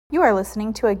You are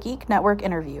listening to a Geek Network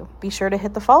interview. Be sure to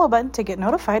hit the follow button to get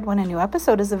notified when a new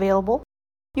episode is available.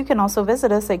 You can also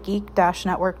visit us at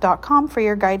geek-network.com for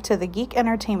your guide to the geek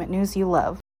entertainment news you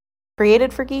love.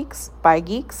 Created for geeks, by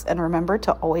geeks, and remember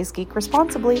to always geek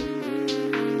responsibly.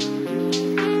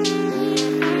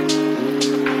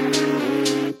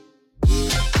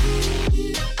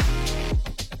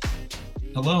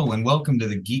 Hello and welcome to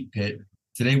the Geek Pit.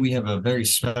 Today we have a very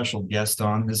special guest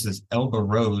on. This is Elba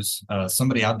Rose,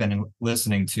 somebody I've been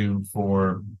listening to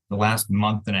for the last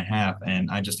month and a half,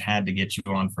 and I just had to get you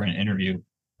on for an interview.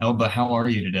 Elba, how are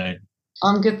you today?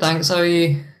 I'm good, thanks. How are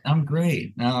you? I'm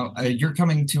great. Now, you're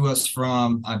coming to us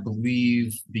from, I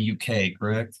believe, the UK,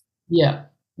 correct? Yeah.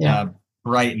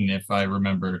 Brighton, if I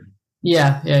remember.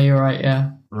 Yeah, you're right,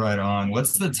 yeah. Right on.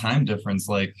 What's the time difference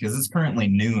like? Because it's currently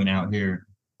noon out here.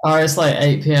 Oh, it's like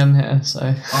 8 p.m. here,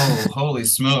 so. Oh, holy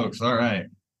smokes. All right.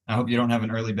 I hope you don't have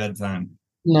an early bedtime.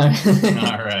 No.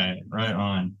 All right. Right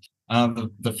on.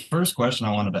 The first question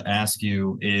I wanted to ask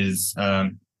you is,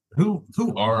 who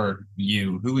are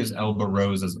you? Who is Elba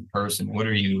Rose as a person? What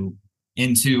are you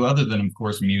into other than, of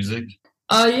course, music?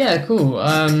 Yeah, cool.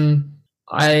 I mean,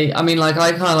 like,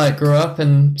 I kind of like grew up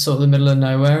in sort of the middle of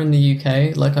nowhere in the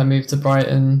UK. Like, I moved to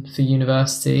Brighton for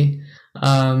university.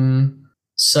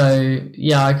 So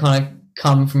yeah, I kind of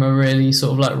come from a really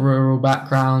sort of like rural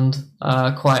background,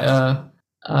 quite a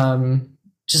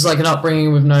just like an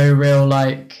upbringing with no real,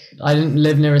 like, I didn't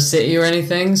live near a city or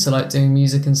anything, so like doing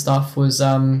music and stuff was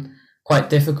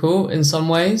quite difficult in some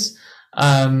ways.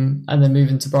 And then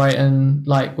moving to Brighton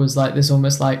was like this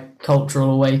almost like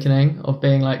cultural awakening of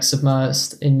being like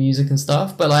submersed in music and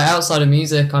stuff. But like outside of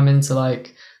music, I'm into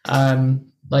like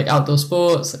outdoor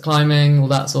sports, like climbing, all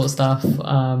that sort of stuff.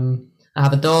 I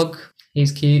have a dog.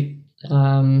 He's cute.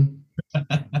 Yeah.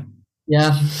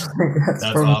 That's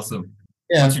awesome.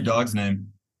 Yeah. What's your dog's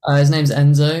name? His name's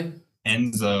Enzo.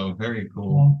 Enzo. Very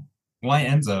cool. Yeah. Why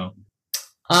Enzo?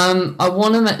 I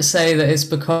want to say that it's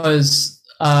because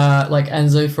like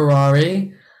Enzo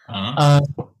Ferrari. But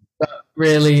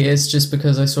really it's just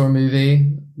because I saw a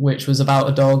movie which was about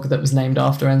a dog that was named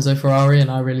after Enzo Ferrari, and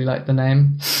I really liked the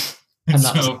name. And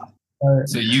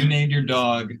so you named your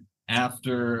dog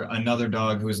after another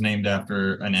dog who was named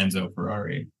after an Enzo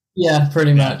Ferrari. Yeah,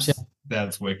 pretty much. Yeah.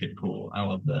 That's wicked cool. I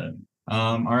love that.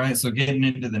 All right, so getting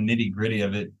into the nitty gritty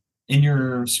of it, in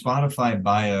your Spotify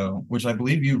bio, which I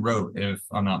believe you wrote, if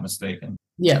I'm not mistaken.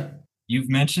 Yeah. You've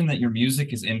mentioned that your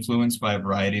music is influenced by a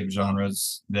variety of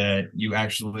genres that you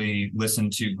actually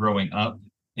listened to growing up,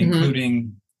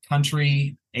 including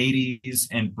country, 80s,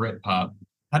 and Britpop.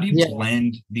 How do you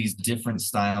blend these different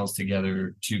styles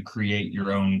together to create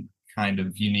your own kind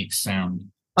of unique sound?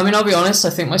 I mean, I'll be honest, I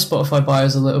think my Spotify bio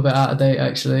is a little bit out of date,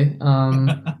 actually. I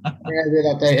did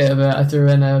update it a bit. I threw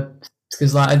in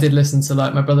because like I did listen to,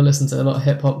 like, my brother listened to a lot of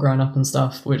hip hop growing up and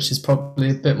stuff, which is probably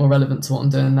a bit more relevant to what I'm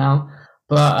doing now.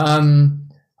 But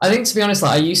I think, to be honest,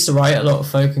 like, I used to write a lot of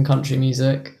folk and country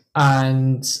music,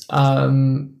 and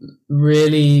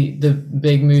really the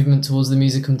big movement towards the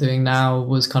music I'm doing now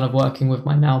was kind of working with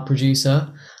my now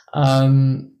producer,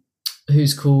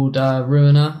 who's called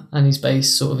Ruiner, and he's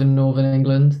based sort of in Northern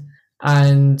England.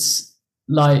 And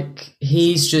like,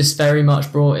 he's just very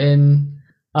much brought in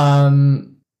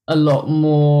a lot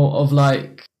more of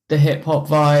like the hip hop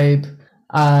vibe,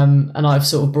 and I've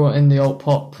sort of brought in the alt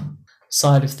pop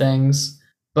side of things.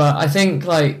 But I think,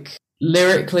 like,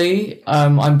 lyrically,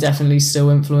 I'm definitely still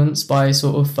influenced by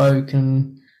sort of folk,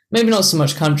 and maybe not so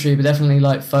much country, but definitely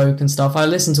like folk and stuff. I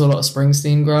listened to a lot of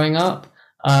Springsteen growing up,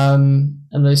 and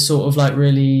those sort of like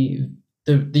really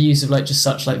the use of like just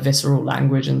such like visceral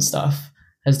language and stuff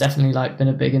has definitely like been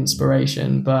a big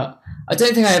inspiration. But I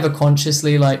don't think I ever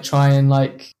consciously like try and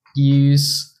like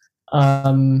use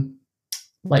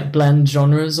like blend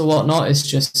genres or whatnot. It's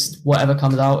just whatever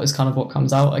comes out is kind of what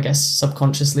comes out. I guess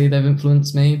subconsciously they've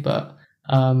influenced me, but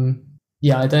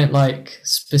yeah, I don't like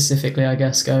specifically, I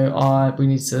guess, go, we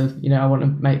need to, I want to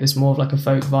make this more of like a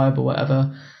folk vibe or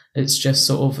whatever. It's just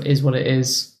sort of is what it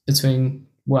is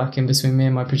working between me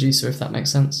and my producer, if that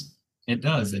makes sense. It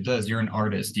does. You're an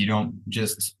artist. You don't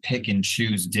just pick and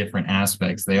choose different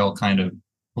aspects. They all kind of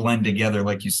blend together,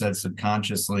 like you said,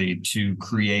 subconsciously to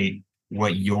create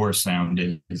what your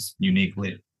sound is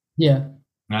uniquely. Yeah.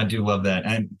 I do love that.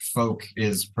 And folk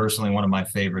is personally one of my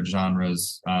favorite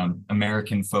genres,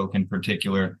 American folk in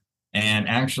particular, and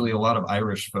actually a lot of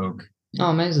Irish folk. Oh,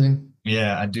 amazing.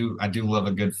 Yeah, I do love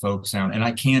a good folk sound. And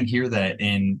I can hear that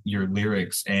in your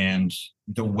lyrics and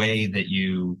the way that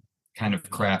you kind of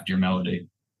craft your melody.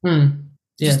 Yeah,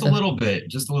 just a little bit.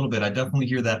 I definitely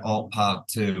hear that alt pop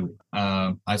too.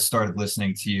 I started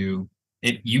listening to you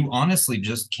You honestly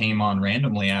just came on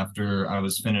randomly after I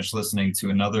was finished listening to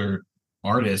another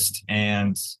artist,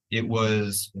 and it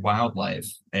was Wildlife.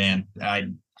 And I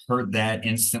heard that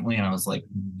instantly, and I was like,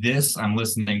 this I'm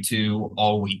listening to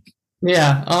all week.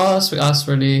 Yeah. Oh, that's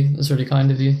really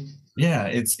kind of you. Yeah,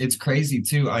 it's crazy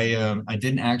too. I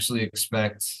didn't actually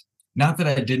expect, not that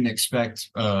I didn't expect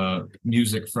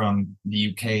music from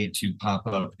the UK to pop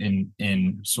up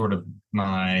in sort of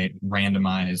my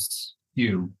randomized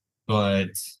queue, but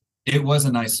it was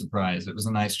a nice surprise. It was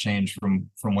a nice change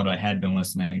from what I had been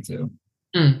listening to.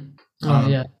 Mm. Oh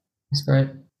yeah, it's great.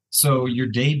 So your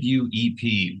debut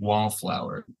EP,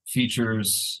 Wallflower,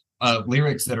 features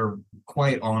lyrics that are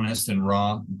quite honest and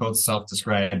raw, both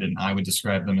self-described, and I would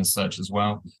describe them as such as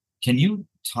well. Can you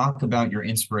talk about your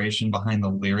inspiration behind the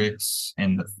lyrics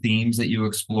and the themes that you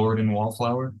explored in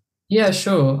Wallflower? Yeah,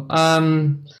 sure.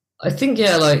 I think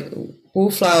yeah, like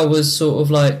Wallflower was sort of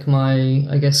like my,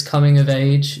 I guess, coming of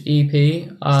age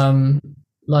EP.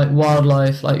 Like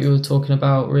Wildlife, like you were talking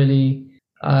about, really.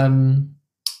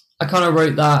 I kind of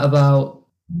wrote that about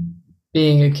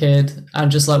being a kid,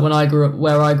 and just like when I grew up,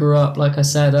 where I grew up, like I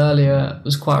said earlier, it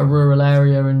was quite a rural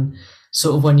area, and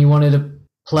sort of when you wanted to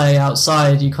play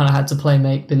outside, you kind of had to play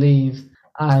make believe,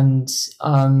 and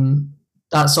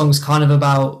that song's kind of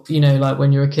about, you know, like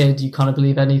when you're a kid, you kind of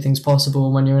believe anything's possible,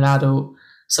 and when you're an adult,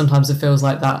 sometimes it feels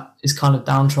like that is kind of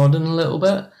downtrodden a little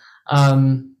bit,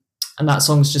 and that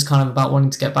song's just kind of about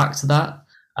wanting to get back to that.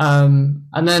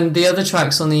 And then the other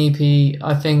tracks on the EP,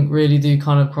 I think, really do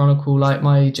kind of chronicle like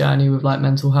my journey with like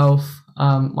mental health,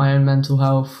 my own mental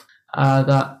health,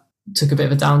 that took a bit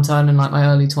of a downturn in like my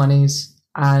early 20s,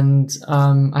 and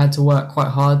I had to work quite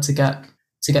hard to get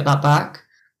that back.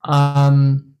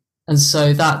 And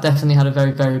so that definitely had a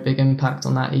very, very big impact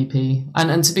on that EP.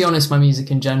 And to be honest, my music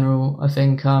in general, I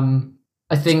think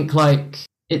like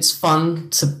it's fun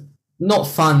to, not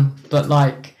fun, but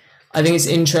like, I think it's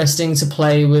interesting to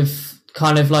play with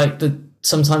kind of like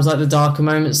sometimes like the darker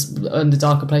moments and the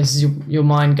darker places your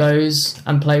mind goes,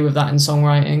 and play with that in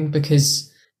songwriting, because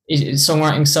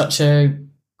songwriting's such a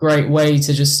great way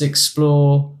to just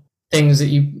explore things that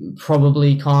you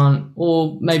probably can't,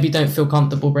 or maybe don't feel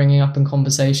comfortable bringing up in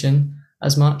conversation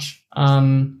as much.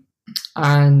 And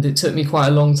it took me quite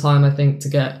a long time, I think, to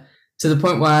get to the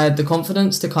point where I had the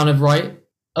confidence to kind of write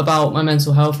about my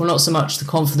mental health. Well, not so much the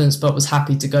confidence, but was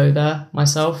happy to go there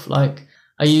myself. Like,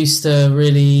 I used to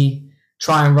really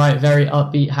try and write very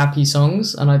upbeat, happy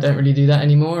songs, and I don't really do that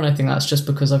anymore. And I think that's just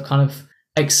because I've kind of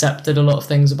accepted a lot of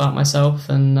things about myself,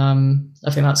 and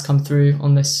I think that's come through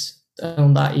on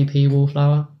that EP,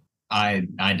 Wallflower. I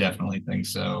definitely think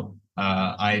so.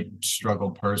 I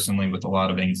struggle personally with a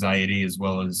lot of anxiety as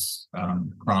well as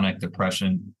chronic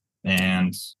depression.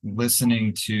 And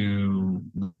listening to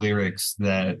lyrics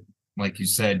that, like you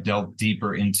said, delve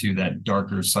deeper into that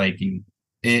darker psyche,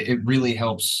 it really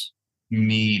helps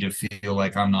me to feel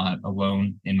like I'm not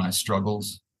alone in my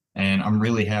struggles. And I'm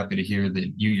really happy to hear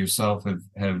that you yourself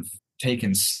have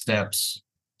taken steps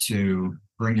to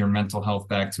bring your mental health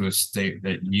back to a state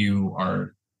that you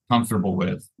are comfortable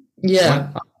with.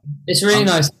 Yeah, it's really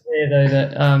nice to hear though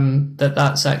that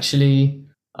that's actually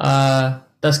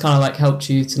that's kind of like helped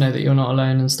you to know that you're not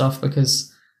alone and stuff,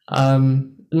 because not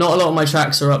a lot of my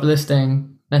tracks are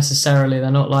uplifting necessarily. They're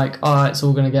not like, oh, it's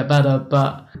all going to get better,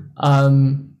 but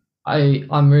I'm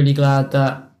really glad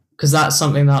that, because that's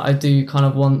something that I do kind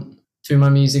of want through my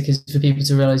music, is for people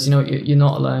to realize, you know, you're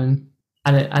not alone,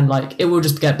 and like it will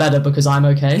just get better because I'm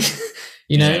okay.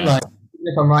 You know, yeah. Like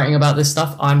if I'm writing about this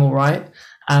stuff, I'm all right.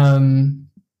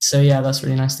 So yeah, that's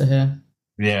really nice to hear.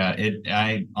 Yeah,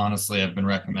 I honestly have been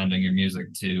recommending your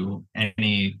music to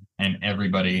any and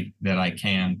everybody that I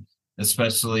can,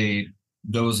 especially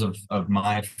those of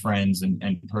my friends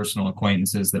and personal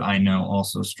acquaintances that I know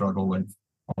also struggle with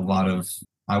a lot of,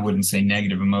 I wouldn't say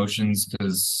negative emotions,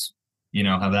 because you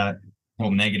know how that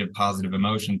whole negative positive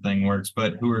emotion thing works,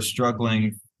 but who are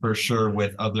struggling for sure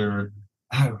with other,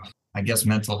 I guess,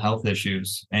 mental health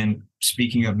issues. And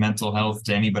speaking of mental health,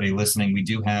 to anybody listening, we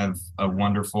do have a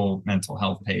wonderful mental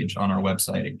health page on our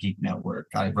website at Geek Network.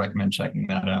 I recommend checking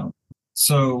that out.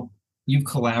 So you've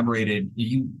collaborated,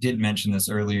 you did mention this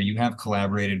earlier, you have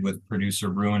collaborated with producer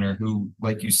Ruiner, who,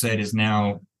 like you said, is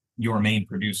now your main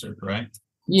producer, correct?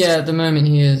 Yeah, at the moment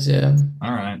he is, yeah.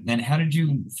 All right. And how did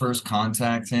you first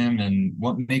contact him, and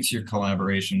what makes your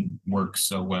collaboration work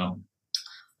so well?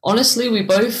 Honestly, we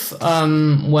both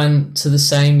went to the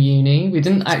same uni. We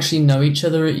didn't actually know each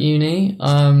other at uni.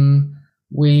 I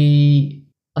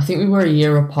think we were a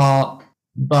year apart,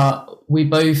 but we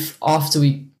both, after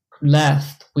we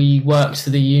left, we worked for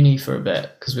the uni for a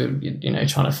bit because we were, you know,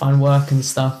 trying to find work and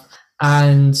stuff.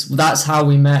 And that's how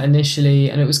we met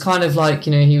initially. And it was kind of like,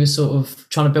 you know, he was sort of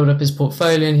trying to build up his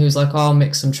portfolio, and he was like, oh, I'll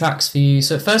mix some tracks for you.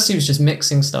 So at first he was just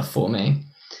mixing stuff for me.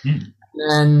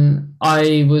 Then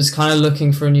I was kind of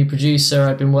looking for a new producer.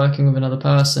 I'd been working with another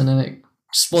person, and it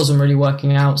just wasn't really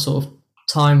working out sort of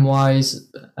time wise,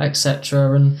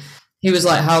 etc. And he was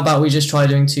like, how about we just try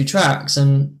doing 2 tracks?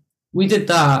 And we did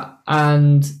that.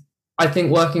 And I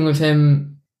think working with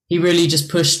him, he really just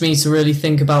pushed me to really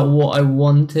think about what I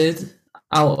wanted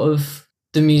out of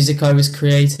the music I was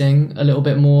creating a little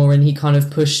bit more. And he kind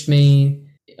of pushed me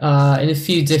in a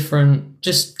few different,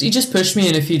 he just pushed me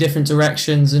in a few different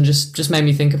directions, and just made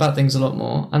me think about things a lot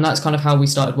more. And that's kind of how we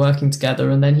started working together.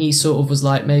 And then he sort of was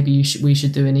like, maybe we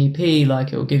should do an EP,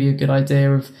 like it will give you a good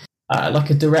idea of like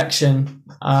a direction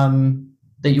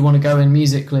that you want to go in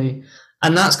musically.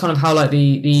 And that's kind of how like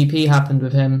the EP happened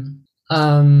with him.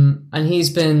 And he's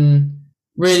been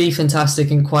really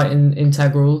fantastic and quite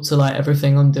integral to like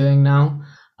everything I'm doing now.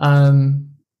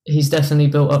 He's definitely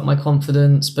built up my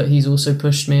confidence, but he's also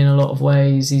pushed me in a lot of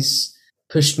ways. He's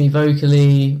pushed me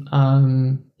vocally.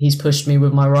 He's pushed me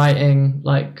with my writing.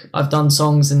 Like I've done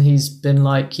songs and he's been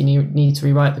like, you need to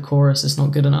rewrite the chorus. It's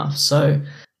not good enough. So,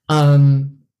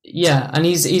 yeah. And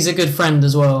he's a good friend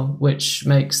as well, which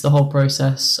makes the whole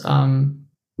process,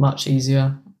 much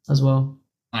easier as well.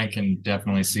 I can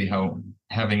definitely see how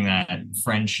having that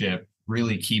friendship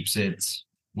really keeps it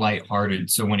lighthearted.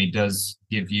 So when he does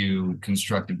give you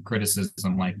constructive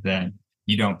criticism like that,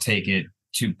 you don't take it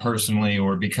too personally,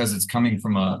 or because it's coming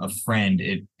from a friend,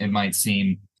 it might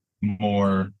seem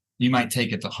more, you might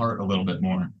take it to heart a little bit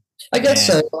more. I guess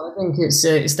so. I think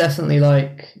it's definitely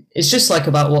like, it's just like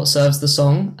about what serves the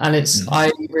song. And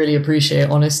I really appreciate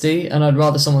honesty, and I'd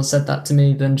rather someone said that to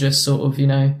me than just sort of, you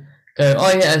know, go,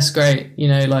 oh yeah, it's great, you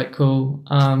know, like cool.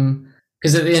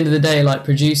 Because at the end of the day, like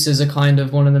producers are kind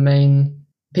of one of the main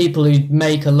people who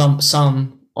make a lump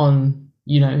sum on,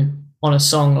 you know, on a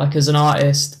song. Like as an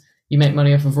artist, you make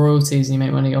money off of royalties and you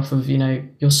make money off of, you know,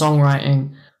 your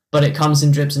songwriting, but it comes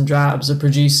in dribs and drabs. A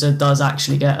producer does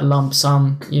actually get a lump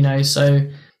sum, you know, so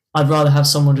I'd rather have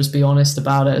someone just be honest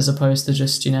about it as opposed to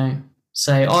just, you know,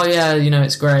 say, oh yeah, you know,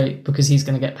 it's great, because he's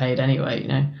going to get paid anyway, you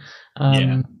know.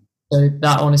 Yeah. So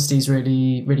that honesty is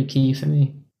really, really key for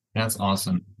me. That's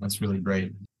awesome. That's really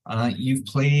great. You've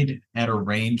played at a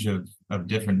range of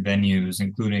different venues,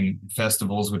 including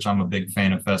festivals, which I'm a big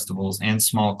fan of festivals, and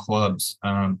small clubs.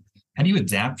 How do you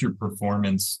adapt your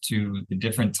performance to the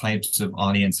different types of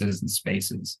audiences and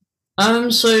spaces?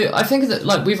 So I think that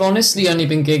like we've honestly only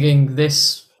been gigging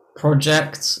this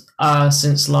project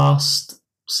since last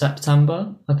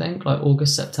September, I think, like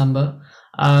August, September.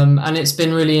 And it's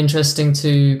been really interesting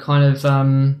to kind of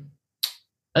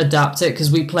adapt it,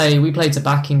 because we play to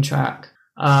backing track,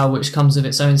 which comes with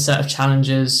its own set of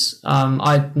challenges.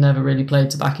 I'd never really played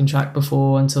to backing track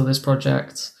before until this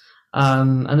project.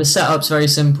 And the setup's very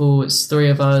simple. It's 3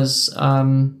 of us.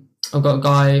 I've got a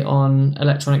guy on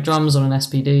electronic drums on an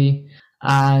SPD,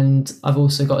 and I've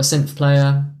also got a synth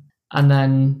player, and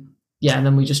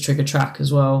then we just trigger track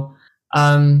as well.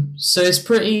 So it's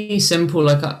pretty simple.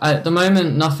 Like at the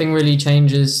moment, nothing really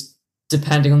changes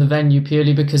depending on the venue,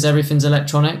 purely because everything's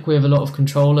electronic. We have a lot of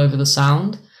control over the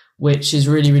sound, which is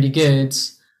really, really good.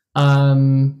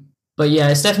 But yeah,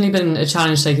 it's definitely been a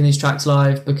challenge taking these tracks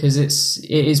live, because it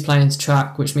is playing to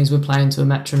track, which means we're playing to a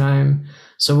metronome.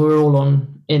 So we're all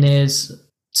on in-ears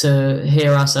to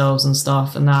hear ourselves and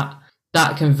stuff. And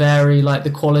that can vary. Like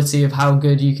the quality of how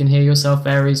good you can hear yourself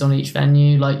varies on each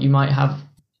venue. Like you might have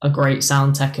a great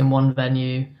sound tech in one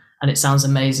venue and it sounds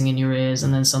amazing in your ears,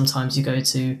 and then sometimes you go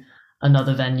to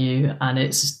another venue and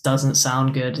it doesn't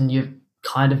sound good and you've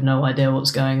kind of no idea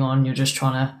what's going on.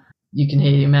 You can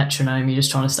hear your metronome, you're just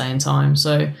trying to stay in time.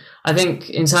 So I think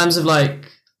in terms of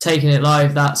like taking it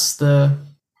live, that's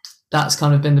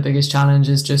kind of been the biggest challenge,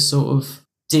 is just sort of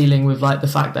dealing with like the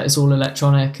fact that it's all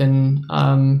electronic and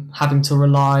having to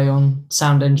rely on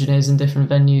sound engineers in different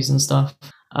venues and stuff.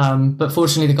 But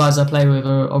fortunately, the guys I play with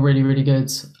are really, really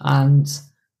good, and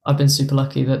I've been super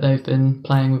lucky that they've been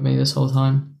playing with me this whole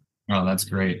time. Oh, that's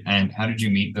great. And how did you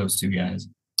meet those 2 guys?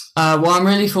 Well, I'm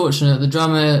really fortunate. The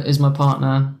drummer is my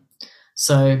partner,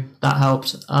 so that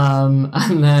helped.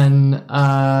 And then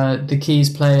the keys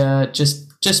player,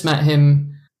 just met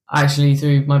him actually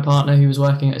through my partner who was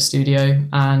working at a studio,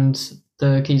 and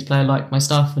the keys player liked my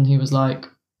stuff and he was like,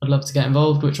 I'd love to get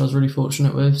involved, which I was really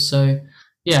fortunate with. So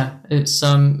yeah, it's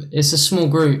a small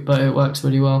group, but it works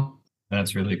really well.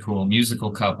 That's really cool.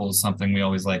 Musical couples, something we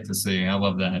always like to see. I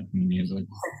love that in music.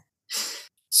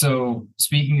 So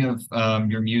speaking of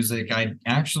your music, I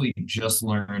actually just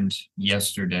learned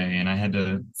yesterday, and I had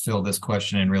to fill this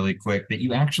question in really quick, that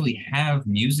you actually have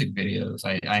music videos.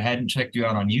 I hadn't checked you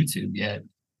out on YouTube yet,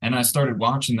 and I started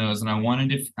watching those, and I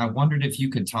wondered if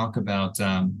you could talk about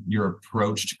your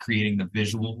approach to creating the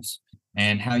visuals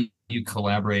and how you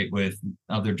collaborate with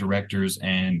other directors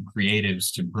and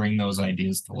creatives to bring those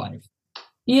ideas to life.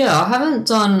 Yeah, I've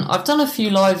done a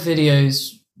few live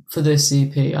videos for this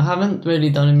EP. I haven't really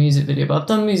done a music video, but I've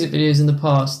done music videos in the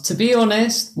past. To be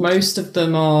honest, most of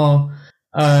them are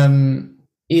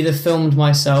either filmed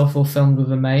myself or filmed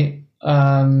with a mate.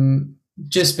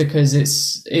 Just because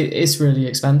it's really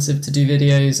expensive to do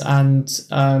videos, and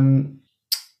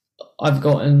I've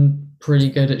gotten pretty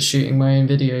good at shooting my own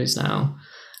videos now.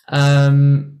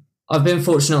 I've been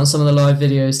fortunate on some of the live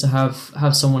videos to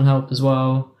have someone help as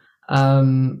well.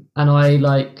 And I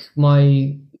like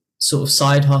my sort of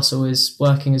side hustle is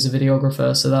working as a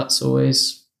videographer, so that's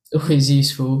always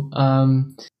useful.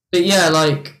 But yeah,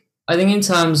 like I think in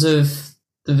terms of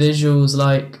the visuals,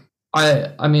 like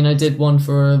I mean I did one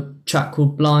for a track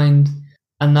called Blind,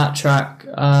 and that track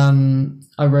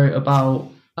I wrote about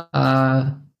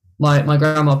my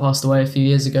grandma passed away a few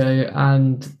years ago,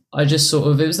 and I just sort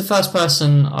of, it was the first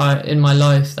person in my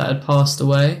life that had passed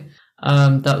away.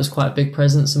 That was quite a big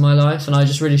presence in my life, and I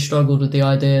just really struggled with the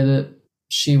idea that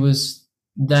she was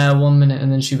there 1 minute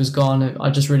and then she was gone. I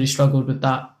just really struggled with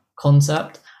that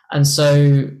concept, and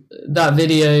so that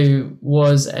video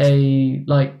was a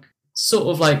like sort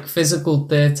of like physical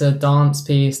theatre dance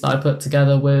piece that I put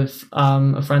together with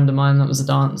a friend of mine that was a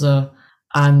dancer,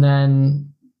 and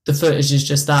then the footage is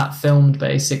just that filmed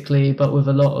basically, but with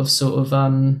a lot of sort of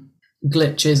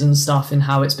glitches and stuff in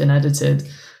how it's been edited,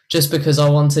 just because I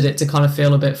wanted it to kind of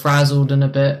feel a bit frazzled and a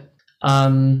bit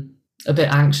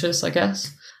anxious, I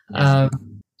guess.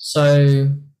 So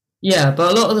yeah,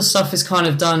 but a lot of the stuff is kind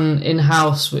of done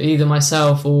in-house with either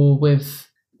myself or with,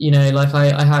 you know, like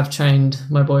I have trained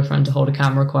my boyfriend to hold a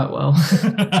camera quite well.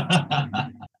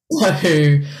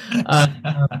 So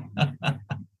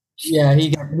yeah,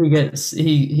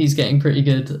 he's getting pretty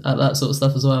good at that sort of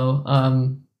stuff as well.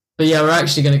 But yeah, we're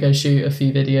actually going to go shoot a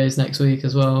few videos next week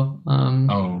as well.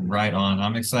 Oh, right on.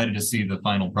 I'm excited to see the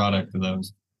final product of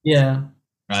those. Yeah.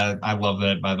 I love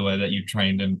that, by the way, that you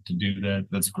trained him to do that.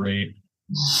 That's great.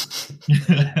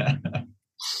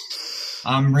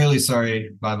 I'm really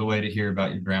sorry, by the way, to hear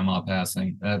about your grandma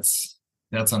passing. That's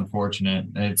unfortunate.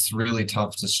 It's really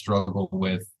tough to struggle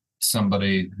with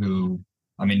somebody who,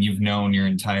 I mean, you've known your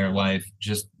entire life,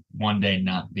 just one day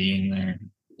not being there.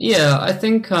 Yeah, I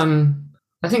think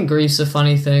grief's a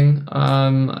funny thing.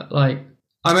 Like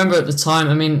I remember at the time,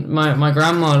 I mean, my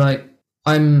grandma, like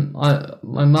my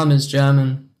mum is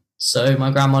German, so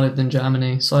my grandma lived in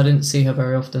Germany, so I didn't see her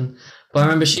very often. But I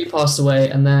remember she passed away,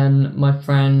 and then my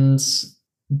friend's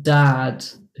dad,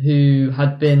 who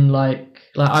had been like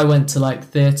I went to like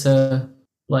theatre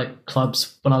like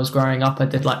clubs when I was growing up. I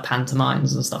did like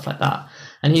pantomimes and stuff like that.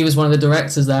 And he was one of the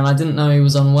directors there, and I didn't know he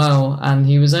was unwell, and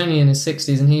he was only in his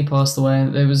 60s and he passed away,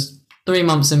 and there was 3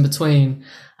 months in between.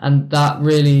 And I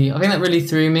think that really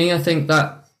threw me. I think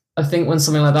when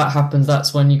something like that happens,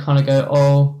 that's when you kind of go,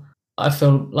 oh, I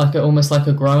feel like almost like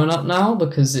a grown up now,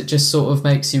 because it just sort of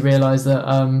makes you realize that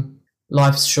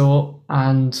life's short,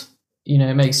 and, you know,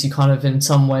 it makes you kind of in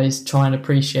some ways try and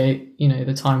appreciate, you know,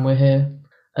 the time we're here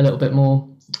a little bit more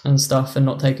and stuff, and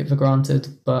not take it for granted.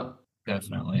 But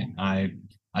definitely,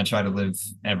 I try to live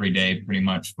every day pretty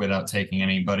much without taking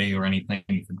anybody or anything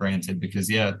for granted, because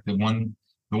yeah, the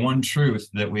one truth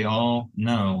that we all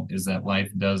know is that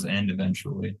life does end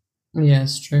eventually. Yeah,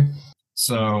 it's true.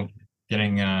 So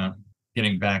getting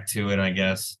back to it, I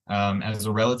guess, as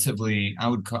a relatively,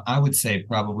 I would say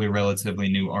probably relatively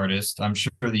new artist, I'm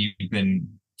sure that you've been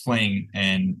playing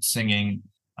and singing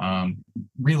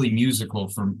really musical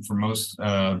for most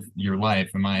of your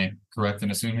life. Am I correct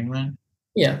in assuming that?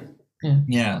 Yeah.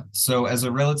 Yeah. So as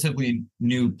a relatively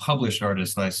new published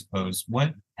artist, I suppose,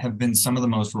 what have been some of the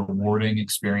most rewarding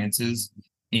experiences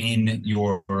in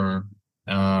your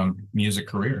music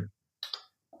career?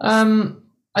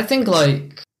 I think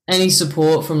like any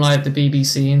support from like the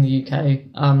BBC in the UK,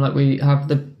 like we have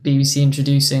the BBC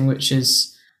Introducing, which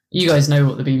is, you guys know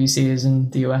what the BBC is in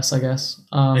the US, I guess.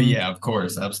 Yeah, of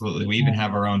course. Absolutely. We even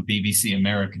have our own BBC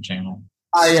America channel.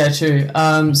 Oh yeah, true.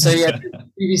 So yeah,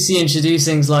 BBC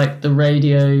Introducing's like the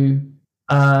radio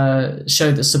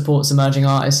show that supports emerging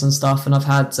artists and stuff, and I've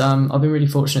been really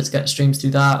fortunate to get streams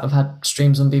through that. I've had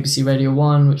streams on BBC Radio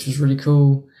 1, which was really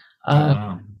cool.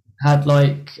 Wow. Had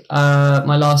like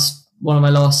one of my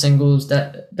last singles,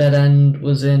 Dead End,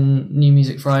 was in New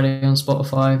Music Friday on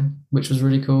Spotify, which was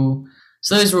really cool.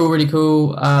 So those were all really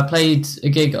cool. Played a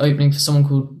gig opening for someone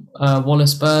called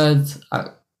Wallace Bird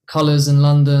at Colours in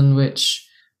London, which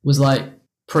was like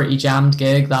pretty jammed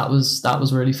gig. That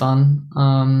was really fun.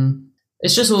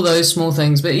 It's just all those small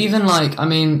things, but even like, I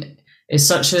mean, it's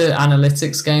such an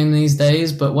analytics game these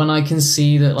days, but when I can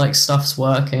see that like stuff's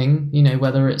working, you know,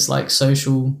 whether it's like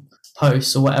social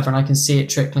posts or whatever, and I can see it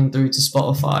trickling through to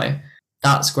Spotify,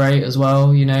 that's great as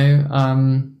well, you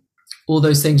know. All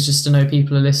those things just to know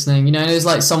people are listening, you know. It was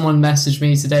like someone messaged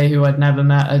me today who I'd never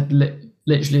met. I'd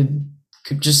literally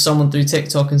just someone through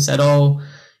TikTok and said, oh,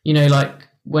 you know, like,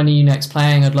 when are you next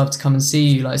playing? I'd love to come and see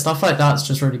you. Like, stuff like that's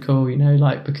just really cool, you know,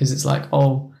 like, because it's like,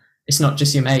 oh, it's not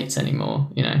just your mates anymore,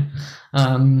 you know.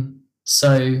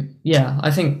 So yeah,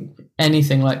 I think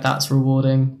anything like that's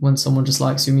rewarding when someone just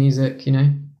likes your music, you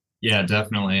know. Yeah,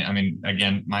 definitely. I mean,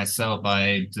 again, myself,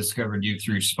 I discovered you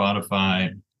through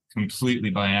Spotify completely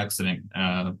by accident,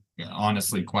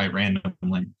 honestly, quite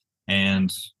randomly.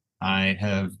 And I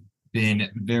have been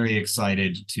very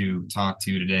excited to talk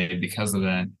to you today because of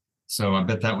that. So I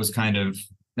bet that was kind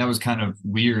of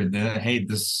weird. Hey,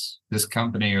 this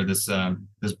company or this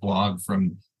blog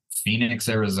from Phoenix,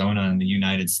 Arizona, in the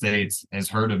United States has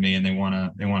heard of me and they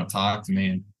wanna talk to me.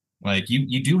 And like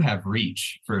you do have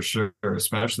reach for sure,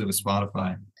 especially with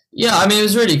Spotify. Yeah, I mean, it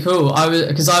was really cool.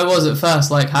 Because I was at first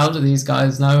like, how do these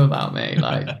guys know about me?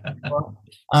 Like,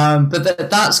 but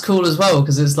that's cool as well,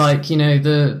 because it's like, you know,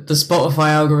 the Spotify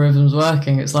algorithm's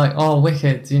working. It's like, oh,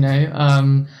 wicked, you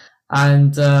know.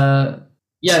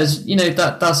 Yeah, you know,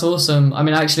 that's awesome. I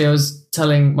mean, actually, I was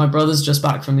telling my brother's just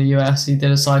back from the US. He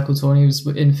did a cycle tour and he was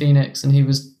in Phoenix, and he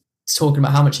was talking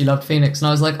about how much he loved Phoenix. And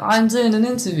I was like, I'm doing an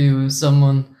interview with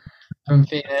someone from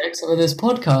Phoenix over this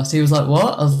podcast. He was like,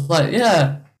 what? I was like,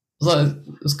 yeah. I was like,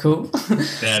 it was cool.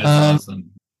 That is awesome.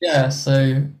 Yeah,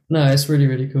 so no, it's really,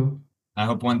 really cool. I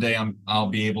hope one day I'll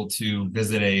be able to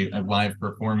visit a live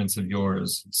performance of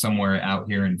yours somewhere out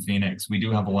here in Phoenix. We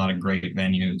do have a lot of great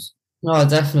venues. Oh,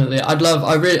 definitely. I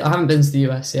haven't been to the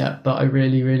US yet, but I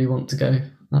really, really want to go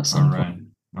at some point.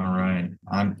 All right.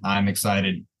 I'm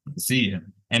excited to see you.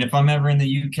 And if I'm ever in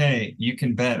the UK, you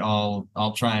can bet I'll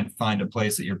try and find a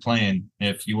place that you're playing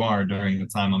if you are during the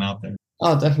time I'm out there.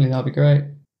 Oh, definitely, that'd be great.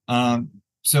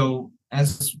 So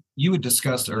as you had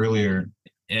discussed earlier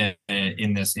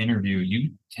in this interview,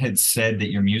 you had said that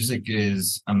your music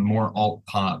is a more alt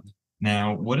pop.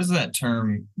 Now, what does that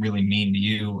term really mean to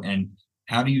you, and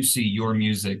how do you see your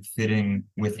music fitting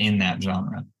within that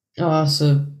genre? Oh, that's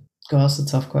a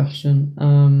tough question.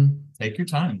 Take your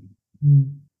time.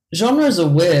 Genres are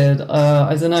weird.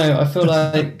 I don't know. I feel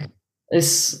like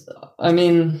I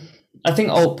mean, I think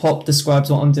alt pop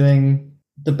describes what I'm doing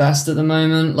the best at the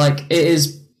moment. Like, it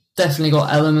is definitely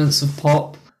got elements of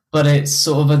pop, but it's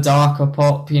sort of a darker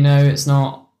pop, you know. It's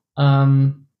not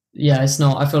it's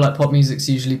not. I feel like pop music's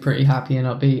usually pretty happy and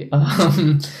upbeat.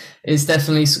 It's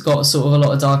definitely got sort of a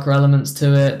lot of darker elements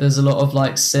to it. There's a lot of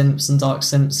like synths and dark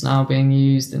synths now being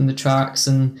used in the tracks,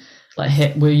 and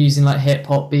like we're using like hip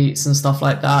hop beats and stuff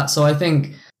like that. So I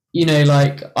think, you know,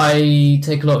 like, I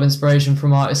take a lot of inspiration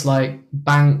from artists like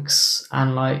Banks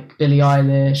and like Billie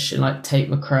Eilish and like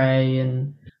Tate McRae,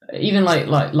 and even like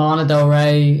Lana Del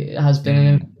Rey has been an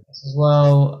influence as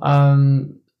well,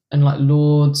 and like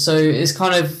Lorde. So it's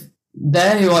kind of,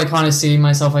 they're who I kind of see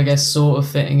myself, I guess, sort of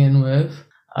fitting in with,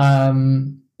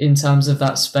 in terms of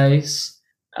that space.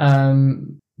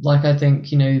 Like, I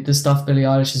think, you know, the stuff Billie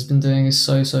Eilish has been doing is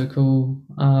so cool.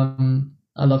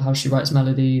 I love how she writes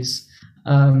melodies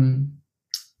and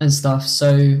stuff.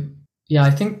 So yeah,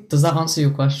 I think, does that answer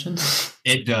your question?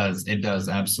 It does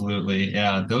absolutely.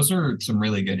 Yeah, those are some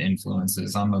really good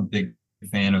influences. I'm a big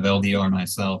fan of LDR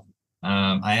myself.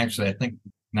 I think,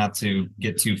 not to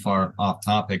get too far off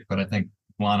topic, but I think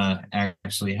Lana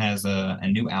actually has a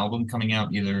new album coming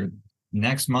out either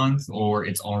next month or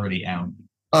it's already out.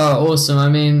 Oh, awesome. I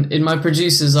mean, in my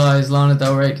producer's eyes, Lana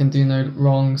Del Rey can do no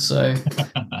wrong, so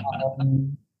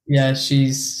yeah,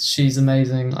 she's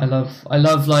amazing. I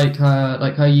love like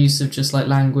her use of just like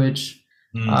language,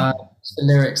 the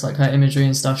lyrics, like her imagery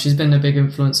and stuff. She's been a big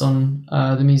influence on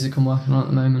the music I'm working on at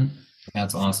the moment.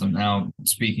 That's awesome. Now,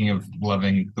 speaking of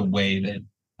loving the way that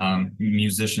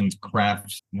musicians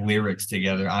craft lyrics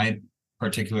together, I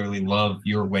particularly love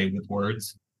your way with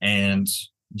words and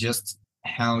just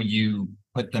how you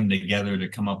put them together to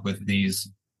come up with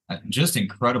these just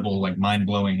incredible, like,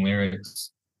 mind-blowing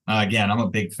lyrics. Again, I'm a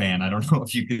big fan. I don't know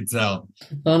if you could tell.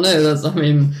 Oh no,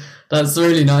 that's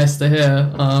really nice to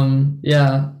hear. I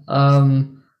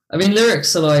mean,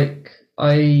 lyrics are like,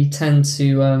 I tend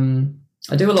to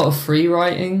I do a lot of free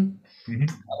writing.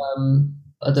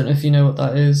 I don't know if you know what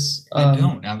that is. I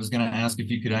don't. I was going to ask if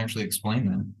you could actually explain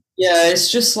that. Yeah,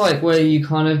 it's just like where you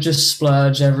kind of just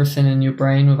splurge everything in your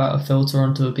brain without a filter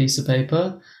onto a piece of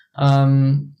paper.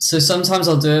 So sometimes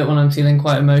I'll do it when I'm feeling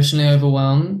quite emotionally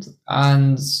overwhelmed,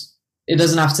 and it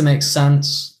doesn't have to make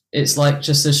sense. It's like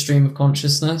just a stream of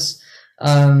consciousness.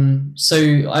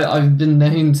 So I've been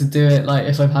known to do it, like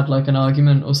if I've had like an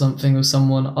argument or something with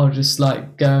someone, I'll just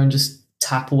like go and just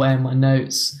tap away in my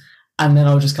notes, and then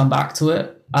I'll just come back to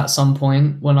it at some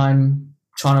point when I'm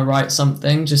trying to write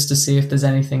something, just to see if there's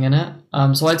anything in it.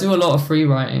 So I do a lot of free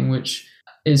writing, which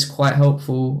is quite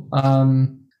helpful.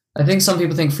 I think some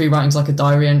people think free writing is like a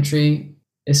diary entry.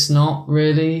 It's not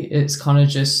really. It's kind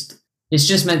of it's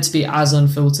just meant to be as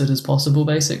unfiltered as possible,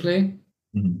 basically.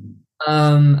 Mm-hmm.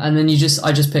 And then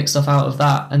I just pick stuff out of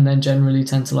that, and then generally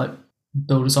tend to like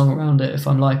build a song around it if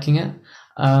I'm liking it.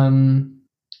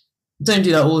 Don't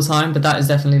do that all the time, but that is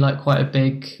definitely like quite a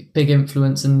big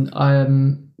influence, and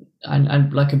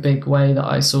like a big way that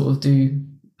I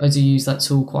do use that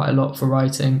tool quite a lot for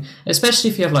writing,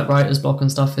 especially if you have like writer's block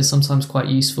and stuff. It's sometimes quite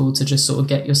useful to just sort of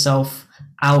get yourself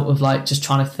out of like just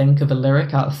trying to think of a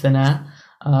lyric out of thin air.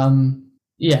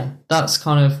 Yeah, that's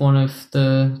kind of one of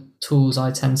the tools I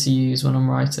tend to use when I'm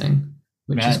writing.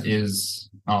 Oh,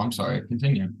 I'm sorry,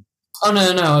 continue. Oh,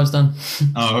 no, I was done.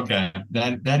 Oh, okay.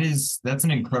 That's an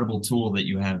incredible tool that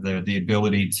you have there, the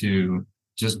ability to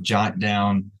just jot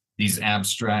down these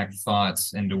abstract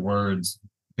thoughts into words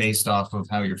based off of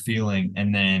how you're feeling,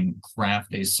 and then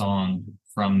craft a song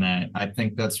from that. I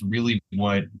think that's really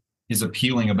what is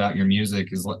appealing about your music,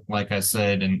 is like I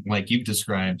said, and like you've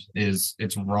described, is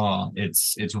it's raw,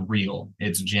 it's real,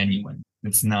 it's genuine.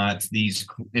 It's not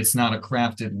a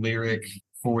crafted lyric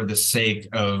for the sake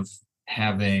of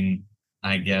having,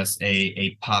 I guess,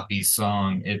 a poppy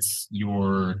song. It's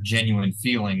your genuine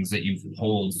feelings that you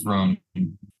hold from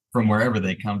wherever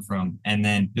they come from, and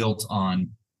then built on.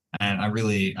 And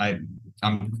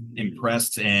I'm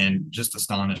impressed and just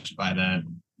astonished by that.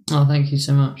 Oh, thank you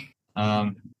so much.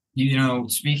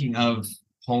 Speaking of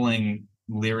pulling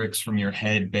lyrics from your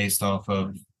head based off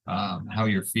of how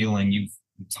you're feeling, you've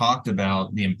talked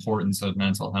about the importance of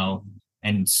mental health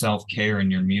and self-care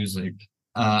in your music.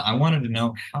 I wanted to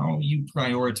know how you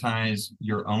prioritize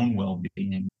your own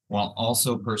well-being while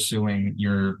also pursuing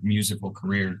your musical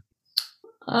career.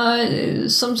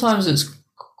 Sometimes it's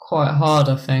quite hard,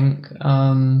 I think,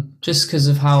 just because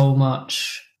of how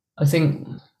much, I think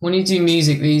when you do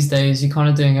music these days, you're kind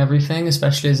of doing everything,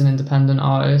 especially as an independent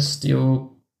artist. You're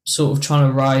sort of trying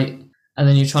to write, and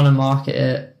then you're trying to market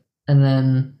it, and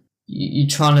then you're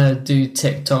trying to do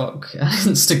TikTok and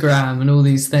Instagram and all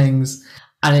these things.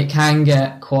 And it can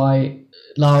get quite,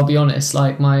 like, I'll be honest,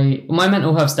 like my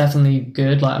mental health's definitely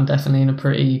good. Like I'm definitely in a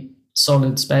pretty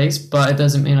solid space, but it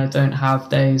doesn't mean I don't have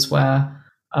days where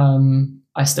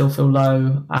I still feel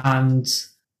low, and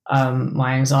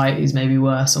my anxiety is maybe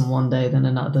worse on one day than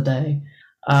another day.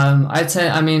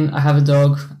 I have a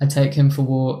dog. I take him for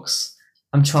walks.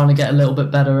 I'm trying to get a little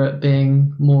bit better at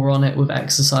being more on it with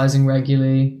exercising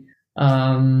regularly.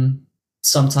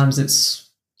 Sometimes it's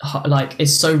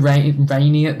so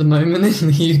rainy at the moment in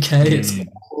the UK. It's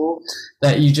awful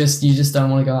that you just don't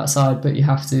want to go outside, but you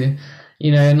have to,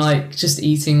 and like just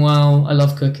eating well. I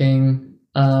love cooking,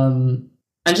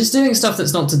 and just doing stuff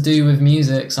that's not to do with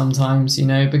music sometimes,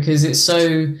 because it's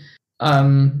so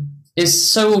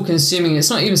all consuming. It's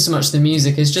not even so much the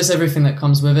music, it's just everything that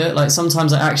comes with it. Like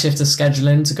sometimes I actually have to schedule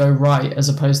in to go write as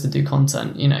opposed to do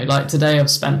content. Like today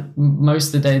I've spent most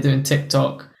of the day doing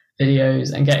TikTok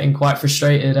videos and getting quite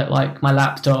frustrated at like my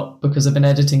laptop because I've been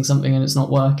editing something and it's not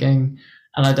working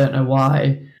and I don't know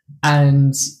why.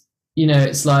 And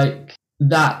it's like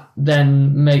that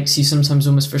then makes you sometimes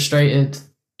almost frustrated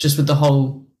just with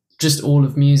all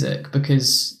of music,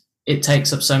 because it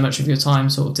takes up so much of your time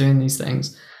sort of doing these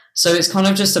things. So it's kind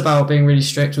of just about being really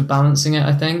strict with balancing it,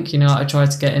 I think. I try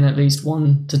to get in at least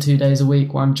 1 to 2 days a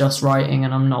week where I'm just writing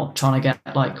and I'm not trying to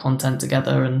get like content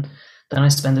together, and then I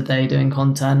spend a day doing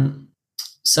content.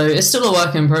 So it's still a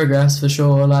work in progress for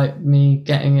sure, like me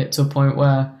getting it to a point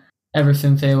where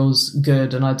everything feels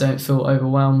good and I don't feel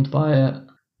overwhelmed by it.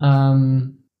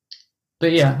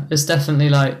 But yeah, it's definitely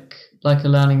like a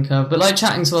learning curve. But like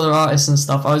chatting to other artists and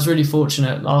stuff, I was really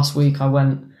fortunate. Last week I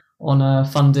went on a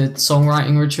funded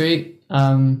songwriting retreat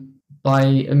by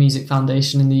a music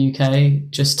foundation in the UK,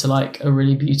 just to like a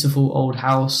really beautiful old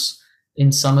house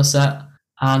in Somerset.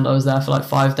 And I was there for like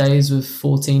 5 days with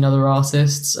 14 other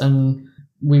artists, and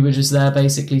we were just there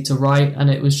basically to write.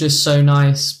 And it was just so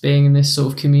nice being in this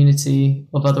sort of community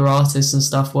of other artists and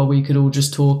stuff where we could all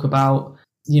just talk about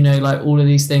like all of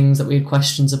these things that we had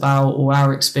questions about, or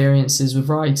our experiences with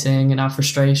writing and our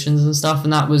frustrations and stuff.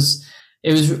 And it was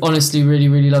honestly really,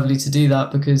 really lovely to do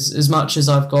that, because as much as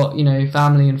I've got,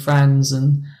 family and friends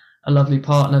and a lovely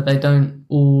partner, they don't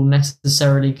all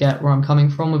necessarily get where I'm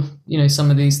coming from with, some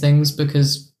of these things,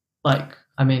 because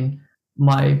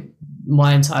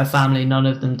my entire family, none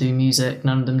of them do music,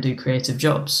 none of them do creative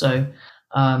jobs. So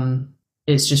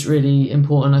it's just really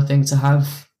important, I think, to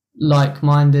have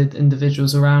like-minded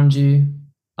individuals around you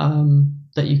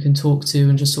that you can talk to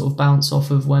and just sort of bounce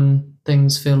off of when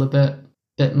things feel a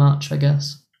bit much, I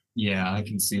guess. Yeah, I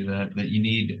can see that you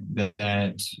need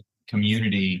that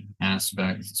community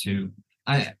aspect too.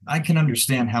 I can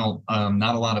understand how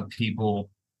not a lot of people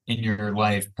in your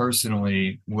life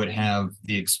personally would have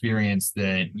the experience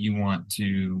that you want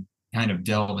to kind of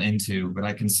delve into, but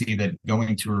I can see that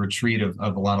going to a retreat of a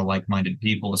lot of like-minded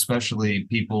people, especially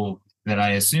people that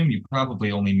I assume you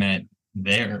probably only met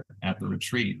there at the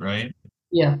retreat, right?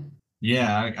 Yeah.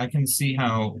 Yeah, I can see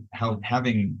how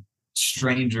having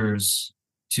strangers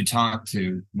to talk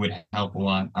to would help a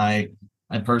lot. I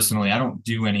personally, I don't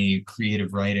do any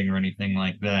creative writing or anything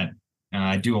like that.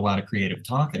 I do a lot of creative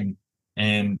talking,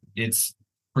 and it's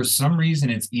for some reason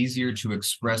it's easier to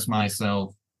express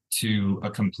myself to a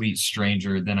complete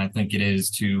stranger than I think it is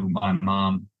to my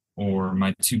mom or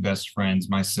my two best friends,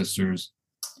 my sisters.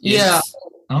 Yeah.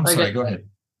 I'm sorry, go ahead.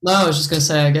 No, I was just gonna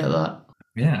say I get that.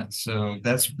 Yeah, so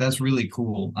that's really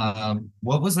cool.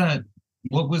 What was that?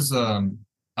 What was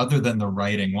other than the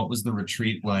writing? What was the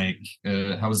retreat like?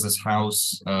 How was this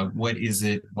house? What is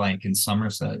it like in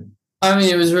Somerset? I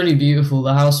mean, it was really beautiful.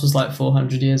 The house was like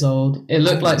 400 years old. It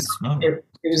looked like it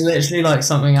was literally like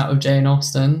something out of Jane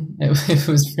Austen. It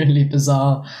was really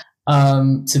bizarre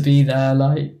to be there.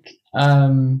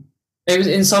 It was,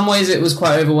 in some ways, it was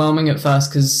quite overwhelming at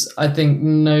first, because I think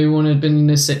no one had been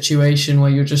in a situation where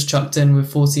you're just chucked in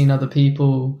with 14 other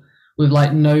people with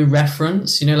like no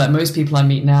reference. Like most people I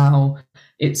meet now,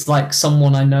 it's like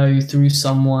someone I know through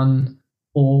someone,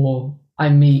 or I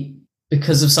meet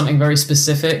because of something very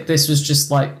specific. This was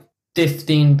just like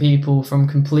 15 people from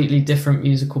completely different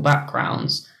musical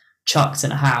backgrounds chucked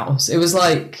in a house. It was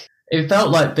like, it felt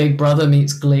like Big Brother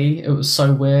meets Glee. It was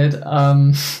so weird. It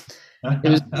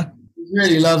was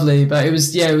really lovely, but it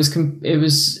was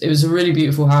a really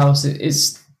beautiful house.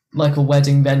 It's like a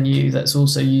wedding venue that's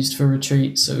also used for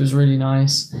retreats, so it was really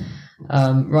nice.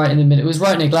 Right in the middle, it was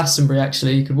right near Glastonbury.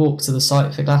 Actually, you could walk to the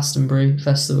site for Glastonbury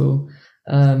Festival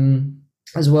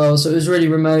as well. So it was really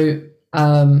remote.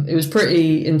 It was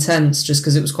pretty intense just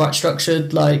because it was quite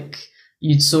structured. Like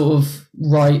you'd sort of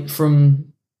write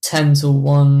from 10 till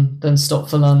 1, then stop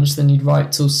for lunch, then you'd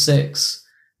write till 6,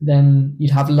 then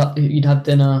you'd have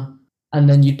dinner, and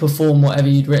then you'd perform whatever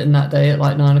you'd written that day at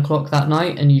like 9 o'clock that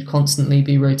night, and you'd constantly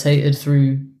be rotated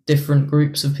through different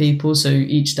groups of people. So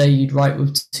each day you'd write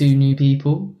with 2 new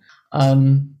people.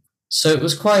 So it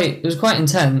was quite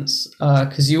intense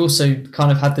because you also kind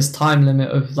of had this time limit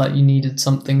of like you needed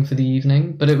something for the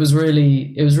evening. But it was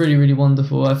really, really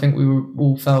wonderful. I think we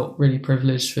all felt really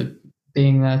privileged for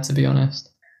being there, to be honest.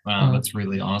 Wow, that's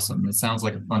really awesome. It sounds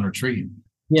like a fun retreat.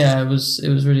 Yeah, it was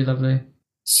really lovely.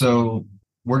 So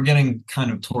we're getting kind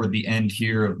of toward the end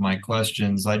here of my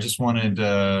questions. I just wanted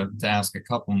to ask a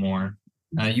couple more.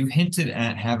 You hinted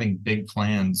at having big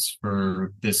plans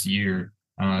for this year.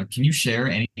 Can you share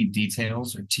any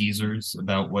details or teasers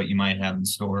about what you might have in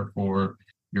store for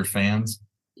your fans?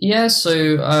 Yeah,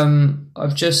 so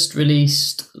I've just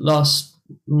released last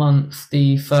month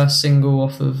the first single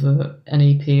off of an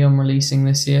EP I'm releasing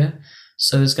this year.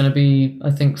 So there's going to be,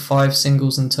 I think, 5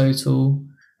 singles in total.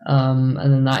 And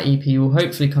then that EP will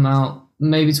hopefully come out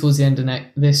maybe towards the end of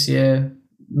this year,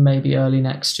 maybe early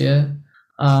next year.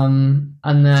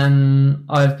 And then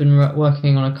I've been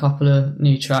working on a couple of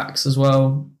new tracks as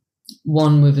well.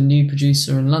 One with a new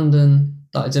producer in London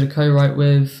that I did a co-write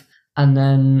with, and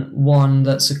then one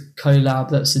that's a collab,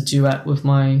 that's a duet with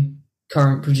my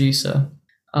current producer.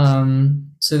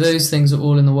 So those things are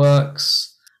all in the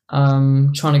works.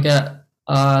 Trying to get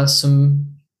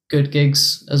some good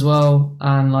gigs as well,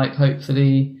 and like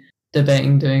hopefully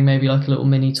debating doing maybe like a little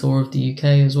mini tour of the UK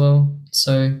as well.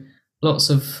 So lots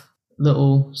of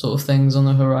little sort of things on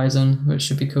the horizon, which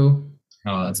should be cool.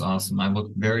 Oh, that's awesome. I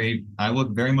look very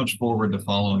much forward to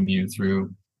following you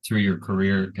through your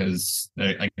career because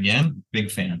again,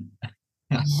 big fan.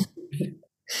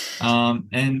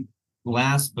 And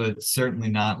last but certainly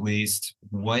not least,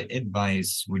 what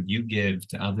advice would you give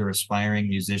to other aspiring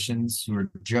musicians who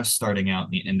are just starting out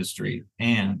in the industry?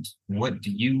 And what do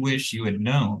you wish you had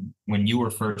known when you were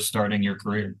first starting your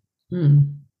career?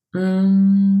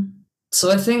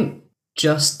 So I think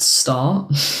just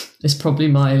start. It's probably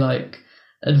my like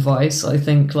advice. I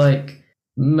think like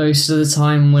most of the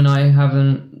time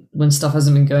when stuff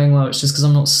hasn't been going well, it's just because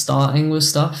I'm not starting with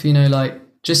stuff, you know, like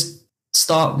just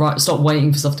stop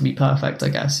waiting for stuff to be perfect, I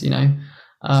guess, you know.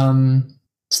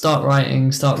 Start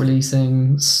writing, start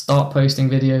releasing, start posting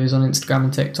videos on Instagram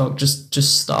and TikTok,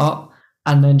 just start,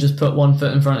 and then just put one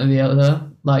foot in front of the other.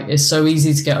 Like, it's so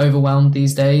easy to get overwhelmed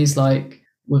these days, like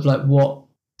with like what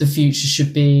the future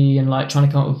should be and like trying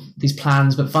to come up with these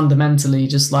plans, but fundamentally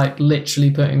just like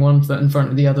literally putting one foot in front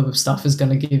of the other with stuff is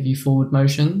going to give you forward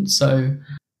motion. So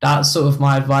that's sort of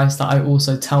my advice that I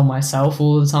also tell myself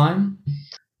all the time.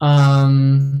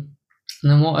 And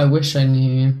then what I wish I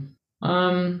knew,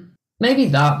 maybe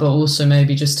that, but also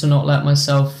maybe just to not let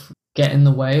myself get in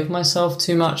the way of myself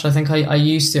too much. I think I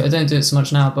used to, I don't do it so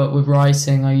much now, but with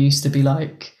writing, I used to be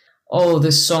like, oh,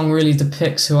 this song really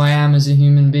depicts who I am as a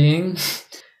human being.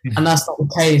 And that's not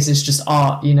the case. It's just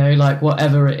art, you know, like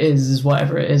whatever it is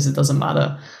whatever it is. It doesn't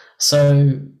matter.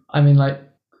 So, I mean, like,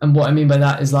 and what I mean by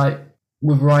that is like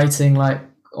with writing, like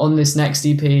on this next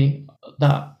EP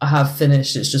that I have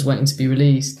finished, it's just waiting to be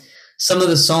released. Some of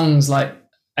the songs, like,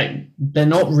 they're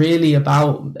not really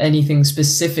about anything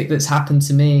specific that's happened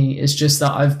to me. It's just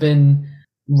that I've been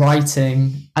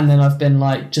writing and then I've been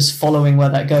like just following where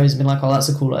that goes and been like, oh, that's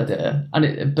a cool idea.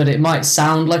 But it might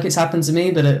sound like it's happened to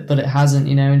me, but it hasn't,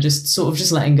 you know, and just sort of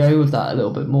just letting go of that a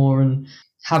little bit more and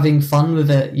having fun with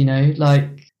it, you know.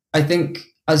 Like, I think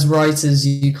as writers,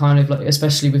 you kind of like,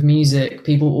 especially with music,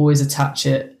 people always attach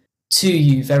it to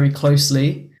you very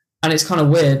closely. And it's kind of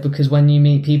weird because when you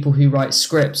meet people who write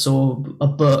scripts or a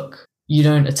book, you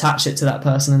don't attach it to that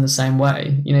person in the same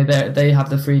way. You know, they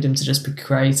have the freedom to just be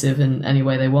creative in any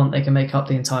way they want. They can make up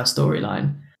the entire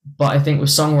storyline. But I think with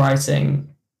songwriting,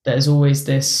 there's always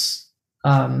this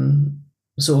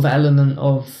sort of element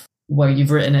of where you've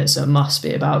written it, so it must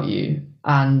be about you.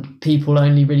 And people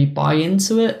only really buy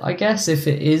into it, I guess, if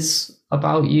it is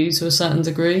about you to a certain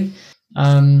degree.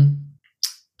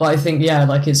 But I think, yeah,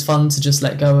 like it's fun to just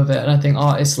let go of it. And I think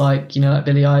artists like, you know, like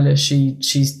Billie Eilish,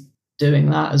 she's doing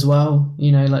that as well.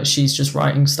 You know, like she's just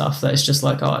writing stuff that it's just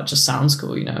like, oh, it just sounds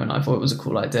cool, you know, and I thought it was a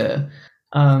cool idea.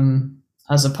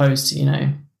 As opposed to, you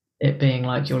know, it being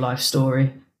like your life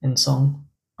story in song.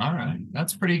 All right.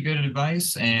 That's pretty good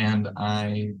advice. And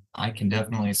I can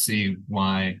definitely see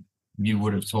why you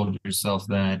would have told yourself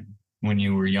that when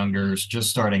you were younger, just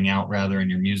starting out rather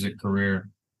in your music career.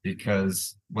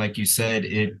 Because like you said,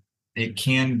 it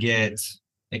can get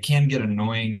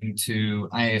annoying to,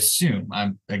 I assume,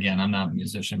 I'm not a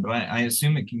musician, but I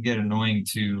assume it can get annoying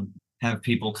to have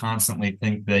people constantly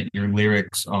think that your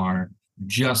lyrics are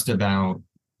just about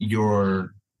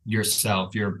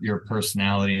yourself, your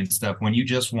personality and stuff, when you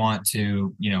just want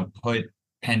to, you know, put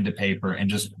pen to paper and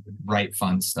just write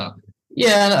fun stuff.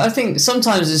 Yeah, I think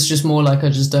sometimes it's just more like I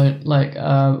just don't like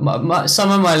some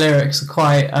of my lyrics are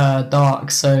quite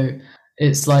dark, so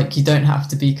it's like you don't have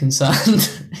to be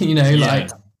concerned, you know, yeah. Like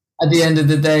at the end of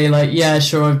the day, like, yeah,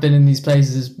 sure, I've been in these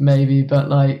places maybe, but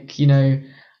like, you know,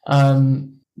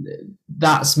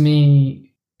 that's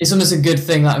me. It's almost a good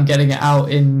thing that I'm getting it out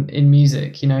in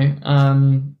music, you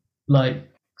know, like,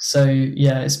 so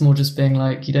yeah, it's more just being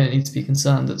like, you don't need to be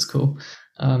concerned. That's cool.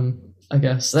 I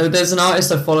guess. So there's an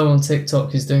artist I follow on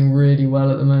TikTok who's doing really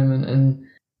well at the moment, and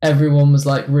everyone was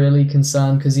like really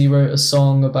concerned because he wrote a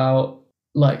song about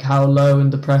like how low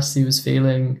and depressed he was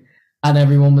feeling, and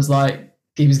everyone was like,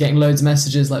 he was getting loads of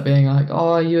messages like being like,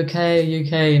 oh, are you okay? Are you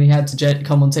okay? And he had to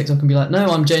come on TikTok and be like, no,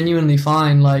 I'm genuinely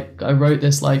fine. Like, I wrote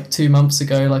this like 2 months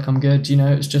ago. Like, I'm good. You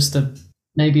know, it's just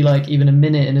maybe like even a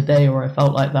minute in a day where I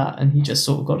felt like that, and he just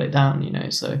sort of got it down, you know.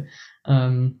 So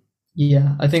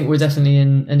yeah, I think we're definitely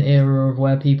in an era of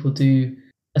where people do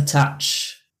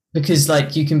attach, because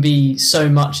like you can be so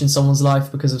much in someone's life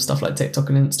because of stuff like TikTok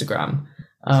and Instagram.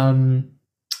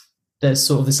 There's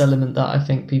sort of this element that I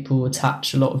think people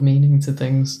attach a lot of meaning to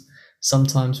things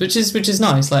sometimes, which is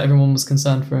nice. Like everyone was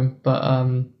concerned for him, but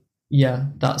yeah,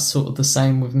 that's sort of the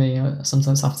same with me. I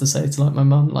sometimes have to say to like my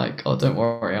mum, like, oh, don't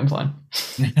worry, I'm fine.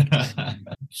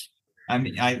 I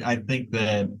mean, I think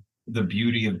that the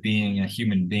beauty of being a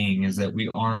human being is that we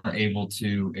are able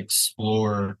to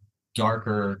explore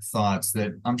darker thoughts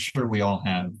that I'm sure we all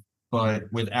have,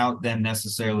 but without them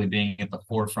necessarily being at the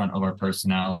forefront of our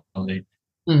personality.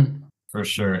 For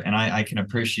sure. And I can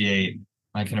appreciate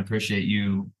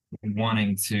you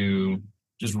wanting to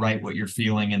just write what you're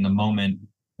feeling in the moment,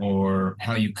 or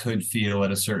how you could feel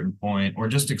at a certain point, or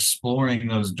just exploring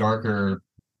those darker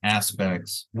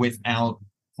aspects without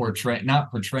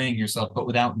not portraying yourself, but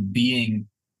without being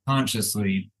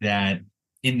consciously that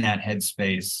in that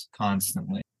headspace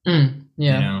constantly. Yeah.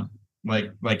 You know?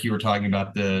 like you were talking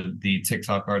about the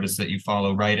TikTok artist that you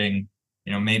follow writing,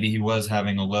 maybe he was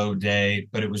having a low day,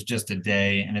 but it was just a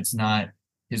day, and it's not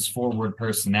his forward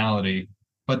personality,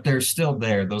 but they're still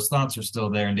there. Those thoughts are still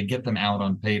there, and to get them out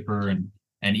on paper and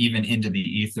even into the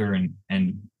ether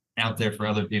and out there for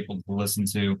other people to listen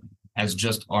to as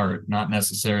just art, not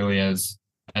necessarily as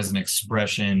an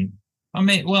expression. I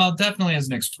mean, well, definitely as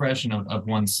an expression of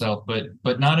oneself,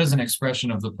 but not as an expression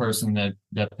of the person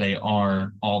that they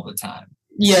are all the time.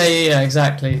 Yeah,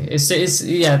 exactly. It's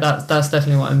yeah, that's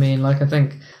definitely what I mean. Like, I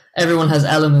think everyone has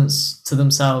elements to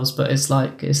themselves, but it's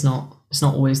like it's not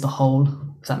always the whole,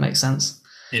 if that makes sense.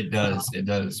 It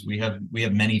does. We have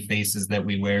many faces that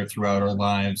we wear throughout our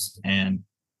lives, and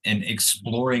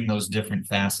exploring those different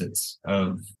facets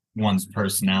of one's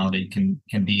personality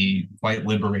can be quite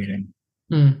liberating.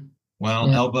 Well,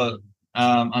 yeah. Elba,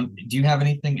 do you have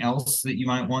anything else that you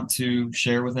might want to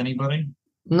share with anybody?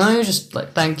 No, just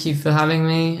like thank you for having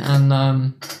me,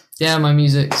 and yeah, my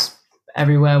music's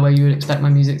everywhere where you would expect my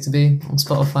music to be, on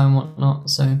Spotify and whatnot.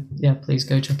 So yeah, please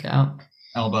go check it out.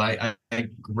 Elba, I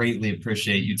greatly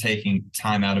appreciate you taking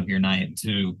time out of your night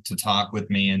to talk with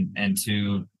me and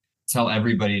to tell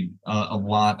everybody a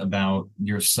lot about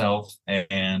yourself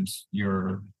and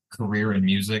your career in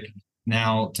music.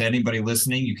 Now, to anybody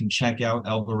listening, you can check out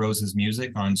Elba Rose's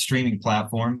music on streaming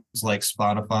platforms like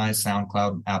Spotify,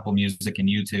 SoundCloud, Apple Music, and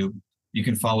YouTube. You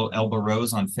can follow Elba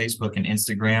Rose on Facebook and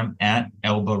Instagram at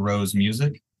Elba Rose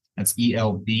Music. That's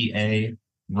ELBA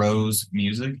Rose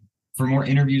Music. For more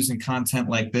interviews and content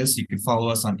like this, you can follow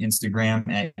us on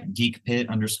Instagram at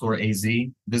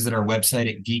geekpit_AZ. Visit our website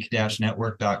at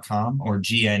geek-network.com or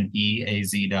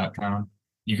gneaz.com.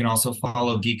 You can also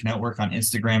follow Geek Network on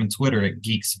Instagram and Twitter at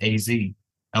GeeksAZ.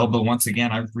 Elba, once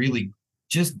again, I really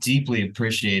just deeply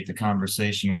appreciate the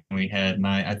conversation we had, and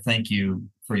I thank you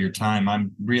for your time.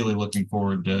 I'm really looking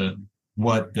forward to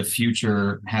what the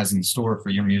future has in store for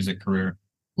your music career.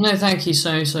 No, thank you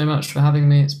so much for having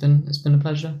me. It's been a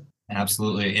pleasure.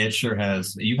 Absolutely. It sure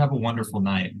has. You have a wonderful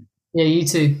night. Yeah, you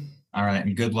too. All right,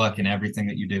 and good luck in everything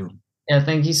that you do. Yeah,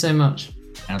 thank you so much.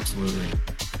 Absolutely.